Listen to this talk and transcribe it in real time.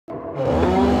Someday,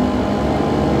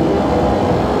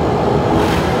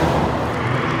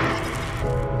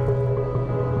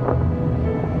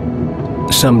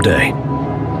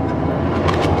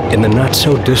 in the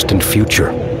not-so-distant future,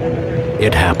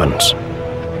 it happens.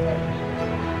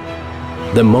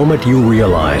 The moment you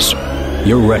realize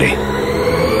you're ready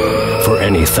for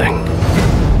anything.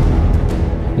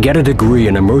 Get a degree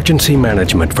in emergency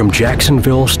management from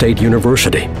Jacksonville State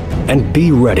University and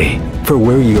be ready for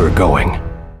where you're going.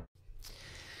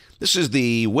 This is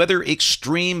the Weather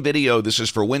Xtreme video. This is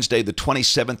for Wednesday, the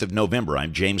 27th of November.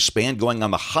 I'm James Spann, going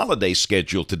on the holiday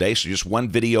schedule today, so just one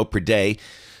video per day.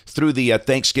 Through the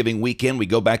Thanksgiving weekend, we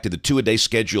go back to the two-a-day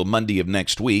schedule Monday of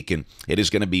next week, and it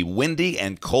is going to be windy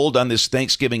and cold on this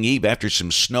Thanksgiving Eve after some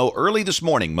snow early this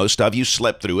morning. Most of you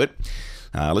slept through it.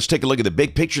 Let's take a look at the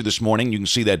big picture this morning. You can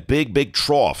see that big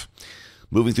trough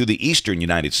moving through the eastern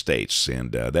United States,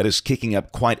 and that is kicking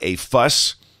up quite a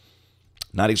fuss.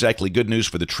 Not exactly good news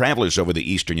for the travelers over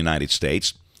the eastern United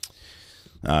States.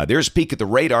 There's a peek at the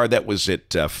radar. That was at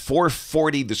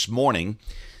 4:40 this morning.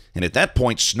 And at that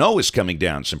point, snow is coming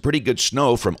down. Some pretty good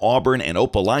snow from Auburn and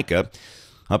Opelika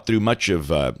up through much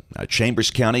of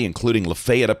Chambers County, including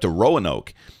Lafayette up to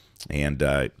Roanoke. And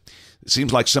it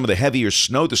seems like some of the heavier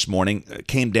snow this morning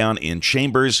came down in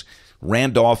Chambers,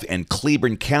 Randolph, and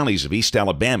Cleburne counties of East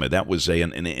Alabama. That was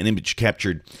an image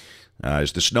captured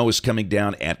as the snow is coming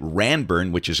down at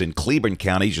Ranburne, which is in Cleburne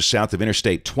County, just south of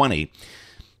Interstate 20.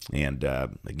 And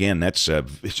again, it's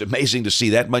amazing to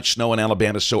see that much snow in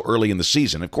Alabama so early in the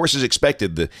season. Of course, as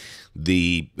expected,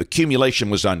 the accumulation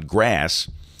was on grass.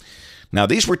 Now,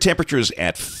 these were temperatures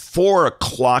at 4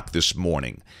 o'clock this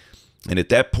morning. And at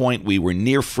that point, we were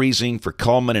near freezing for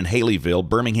Cullman and Haleyville,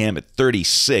 Birmingham at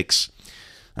 36.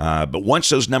 But once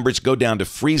those numbers go down to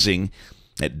freezing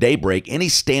at daybreak, any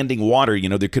standing water,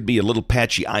 there could be a little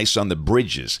patchy ice on the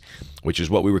bridges, which is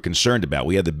what we were concerned about.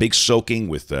 We had the big soaking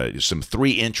with some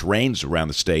 3-inch rains around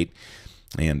the state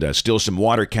and still some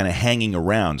water kind of hanging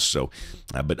around. So,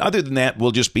 but other than that,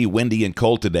 we'll just be windy and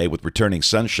cold today with returning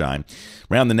sunshine.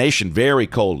 Around the nation, very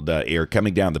cold air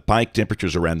coming down the pike.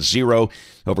 Temperatures around 0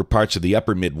 over parts of the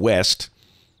upper Midwest.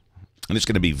 And it's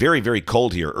going to be very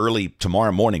cold here early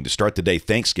tomorrow morning to start the day.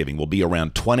 Thanksgiving will be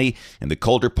around 20, and the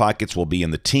colder pockets will be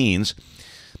in the teens.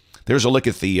 There's a look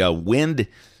at the wind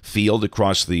field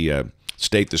across the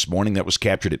state this morning. That was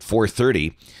captured at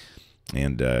 4:30.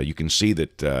 And you can see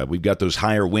that we've got those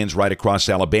higher winds right across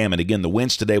Alabama. And again, the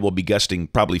winds today will be gusting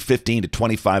probably 15 to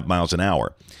 25 miles an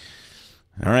hour.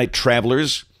 All right,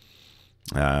 travelers.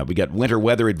 We got winter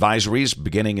weather advisories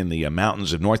beginning in the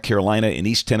mountains of North Carolina and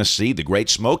East Tennessee. The Great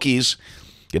Smokies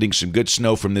getting some good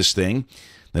snow from this thing.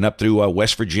 Then up through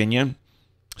West Virginia.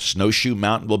 Snowshoe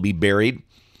Mountain will be buried.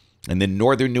 And then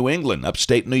northern New England,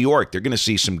 upstate New York, they're going to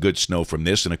see some good snow from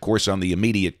this. And, of course, on the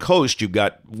immediate coast, you've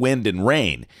got wind and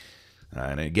rain.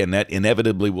 And, again, that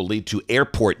inevitably will lead to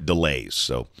airport delays.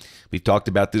 So we've talked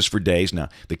about this for days. Now,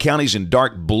 the counties in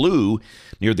dark blue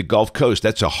near the Gulf Coast,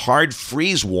 that's a hard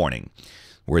freeze warning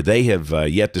where they have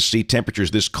yet to see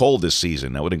temperatures this cold this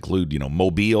season. That would include,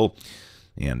 Mobile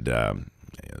and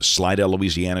Slidell,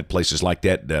 Louisiana, places like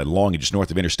that, along just north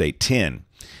of Interstate 10.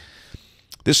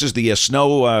 This is the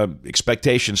snow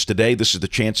expectations today. This is the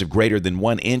chance of greater than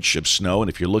 1 inch of snow. And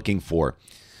if you're looking for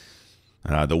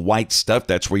the white stuff,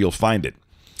 that's where you'll find it.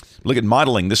 Look at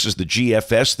modeling. This is the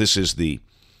GFS. This is the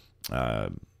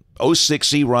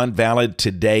 06E run valid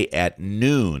today at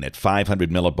noon at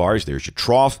 500 millibars. There's your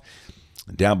trough.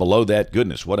 Down below that,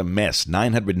 goodness, what a mess.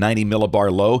 990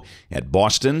 millibar low at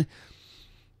Boston.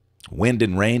 Wind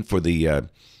and rain for the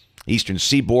eastern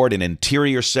seaboard and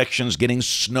interior sections getting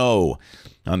snow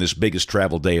on this biggest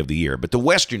travel day of the year. But the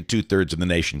western two-thirds of the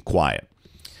nation, quiet.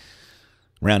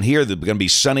 Around here, they're going to be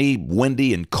sunny,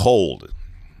 windy, and cold.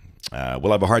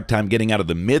 We'll have a hard time getting out of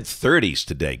the mid-30s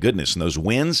today. Goodness, and those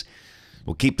winds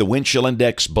will keep the wind chill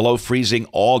index below freezing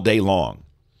all day long.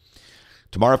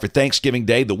 Tomorrow for Thanksgiving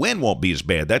Day, the wind won't be as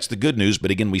bad. That's the good news.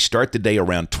 But again, we start the day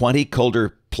around 20.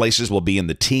 Colder places will be in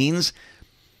the teens.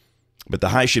 But the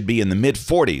high should be in the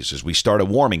mid-40s as we start a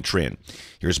warming trend.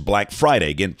 Here's Black Friday.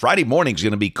 Again, Friday morning is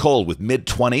going to be cold with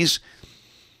mid-20s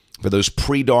for those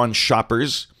pre-dawn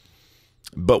shoppers.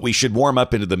 But we should warm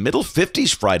up into the middle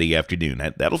 50s Friday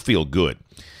afternoon. That'll feel good.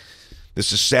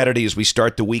 This is Saturday as we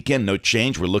start the weekend. No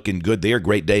change. We're looking good there.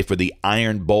 Great day for the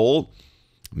Iron Bowl.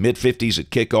 Mid-50s at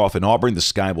kickoff in Auburn. The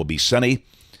sky will be sunny.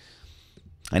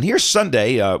 And here's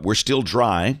Sunday. We're still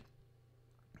dry.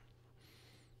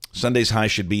 Sunday's high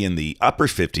should be in the upper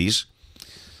 50s.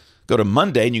 Go to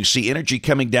Monday, and you can see energy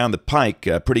coming down the pike.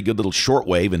 A pretty good little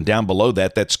shortwave. And down below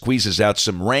that, that squeezes out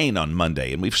some rain on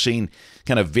Monday. And we've seen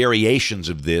kind of variations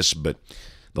of this, but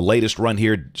The latest run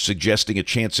here suggesting a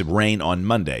chance of rain on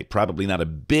Monday. Probably not a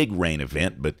big rain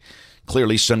event, but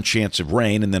clearly some chance of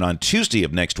rain. And then on Tuesday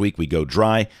of next week, we go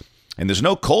dry. And there's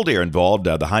no cold air involved.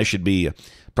 The high should be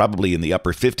probably in the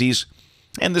upper 50s.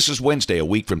 And this is Wednesday, a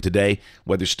week from today.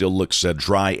 Weather still looks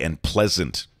dry and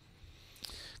pleasant.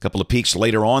 A couple of peaks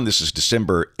later on. This is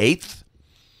December 8th.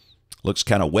 Looks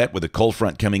kind of wet with a cold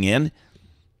front coming in.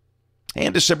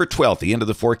 And December 12th, the end of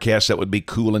the forecast, that would be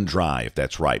cool and dry, if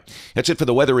that's right. That's it for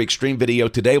the Weather Xtreme video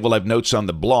today. We'll have notes on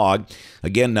the blog.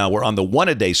 Again, we're on the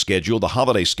one-a-day schedule, the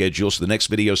holiday schedule, so the next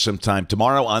video sometime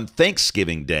tomorrow on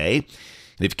Thanksgiving Day.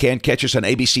 And if you can, catch us on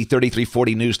ABC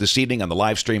 3340 News this evening on the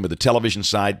live stream of the television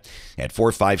side at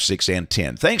 4, 5, 6, and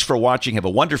 10. Thanks for watching. Have a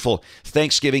wonderful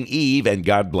Thanksgiving Eve, and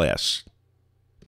God bless.